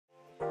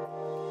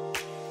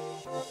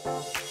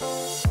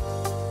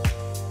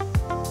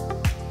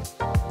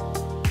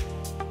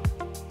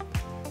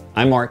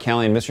I'm Mark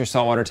Callahan, Mr.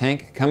 Saltwater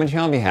Tank, coming to you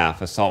on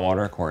behalf of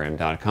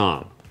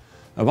SaltwaterAquarium.com.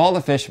 Of all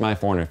the fish in my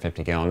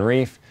 450-gallon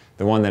reef,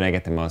 the one that I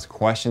get the most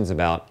questions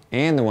about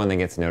and the one that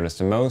gets noticed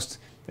the most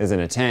isn't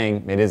a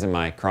tang, it isn't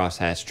my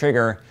crosshatch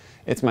trigger,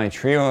 it's my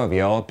trio of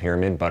Yellow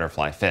Pyramid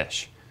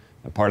Butterflyfish.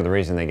 And part of the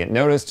reason they get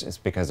noticed is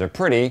because they're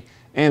pretty,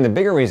 and the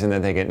bigger reason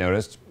that they get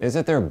noticed is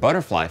that they're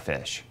butterfly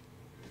fish.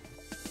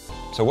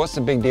 So what's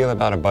the big deal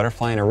about a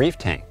butterfly in a reef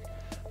tank?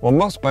 Well,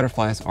 most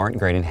butterflies aren't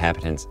great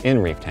inhabitants in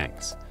reef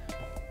tanks.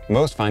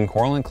 Most find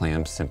coral and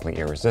clams simply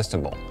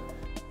irresistible.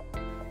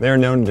 They are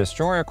known to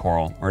destroy a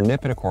coral or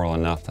nip at a coral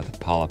enough that the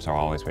polyps are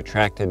always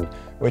retracted,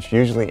 which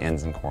usually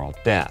ends in coral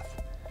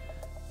death.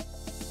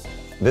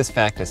 This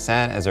fact is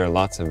sad as there are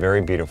lots of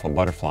very beautiful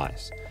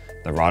butterflies.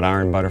 The wrought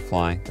iron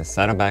butterfly, the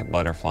saddleback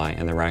butterfly,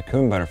 and the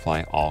raccoon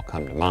butterfly all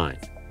come to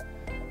mind.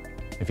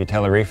 If you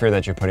tell a reefer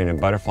that you're putting a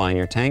butterfly in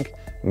your tank,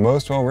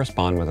 most will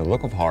respond with a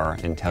look of horror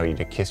and tell you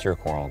to kiss your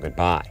coral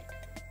goodbye.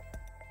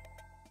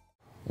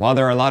 While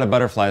there are a lot of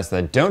butterflies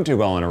that don't do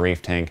well in a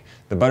reef tank,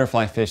 the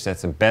butterfly fish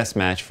that's the best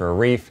match for a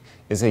reef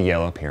is a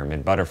yellow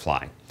pyramid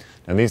butterfly.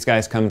 Now these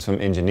guys come from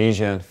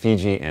Indonesia,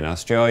 Fiji, and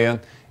Australia,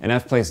 and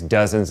I've placed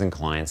dozens in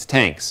clients'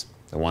 tanks.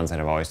 The ones that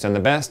have always done the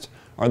best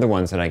are the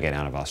ones that I get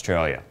out of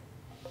Australia.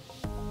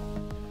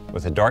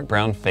 With a dark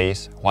brown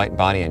face, white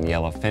body, and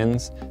yellow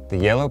fins, the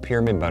yellow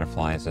pyramid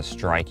butterfly is a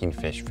striking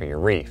fish for your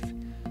reef.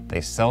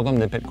 They seldom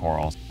nip at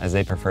corals as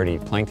they prefer to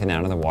eat plankton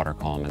out of the water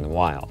column in the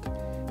wild.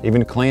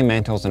 Even clam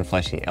mantles and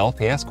fleshy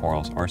LPS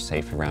corals are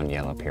safe around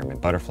yellow pyramid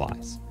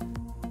butterflies.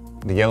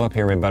 The yellow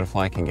pyramid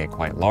butterfly can get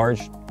quite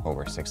large,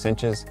 over 6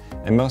 inches,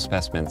 and most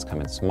specimens come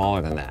in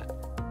smaller than that.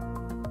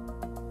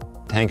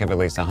 A tank of at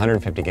least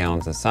 150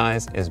 gallons in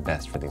size is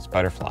best for these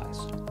butterflies.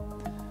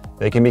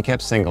 They can be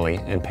kept singly,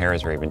 in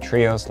pairs, or even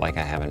trios like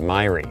I have in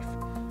my reef.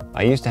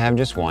 I used to have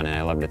just one and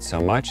I loved it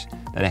so much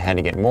that I had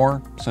to get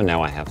more, so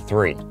now I have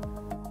 3.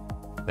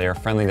 They are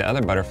friendly to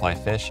other butterfly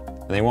fish,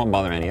 and they won't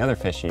bother any other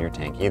fish in your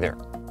tank either.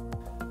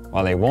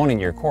 While they won't eat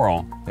your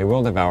coral, they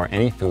will devour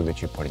any food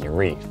that you put in your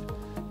reef.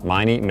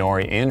 Mine eat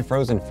nori and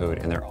frozen food,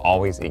 and they're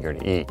always eager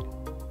to eat.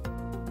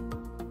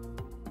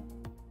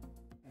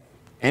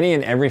 Any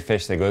and every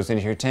fish that goes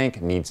into your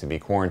tank needs to be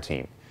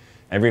quarantined.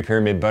 Every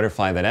pyramid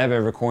butterfly that I've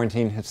ever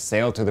quarantined has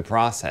sailed through the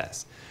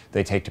process.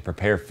 They take to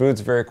prepare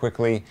foods very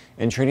quickly,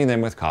 and treating them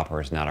with copper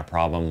is not a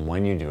problem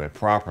when you do it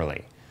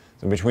properly.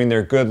 So between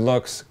their good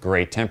looks,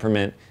 great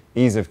temperament,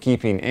 ease of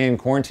keeping, and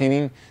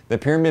quarantining, the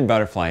pyramid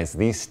butterfly is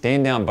the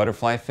standout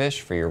butterfly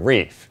fish for your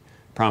reef.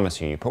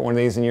 Promise you, you put one of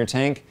these in your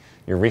tank,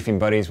 your reefing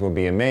buddies will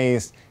be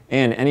amazed,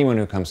 and anyone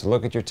who comes to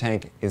look at your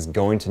tank is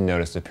going to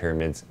notice the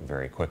pyramids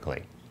very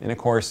quickly. And of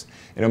course,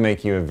 it'll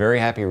make you a very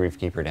happy reef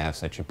keeper to have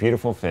such a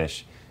beautiful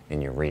fish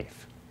in your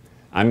reef.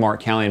 I'm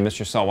Mark Callahan,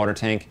 Mr. Saltwater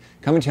Tank,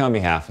 coming to you on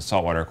behalf of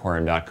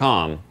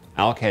SaltwaterAquarium.com.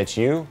 I'll catch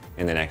you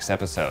in the next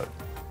episode.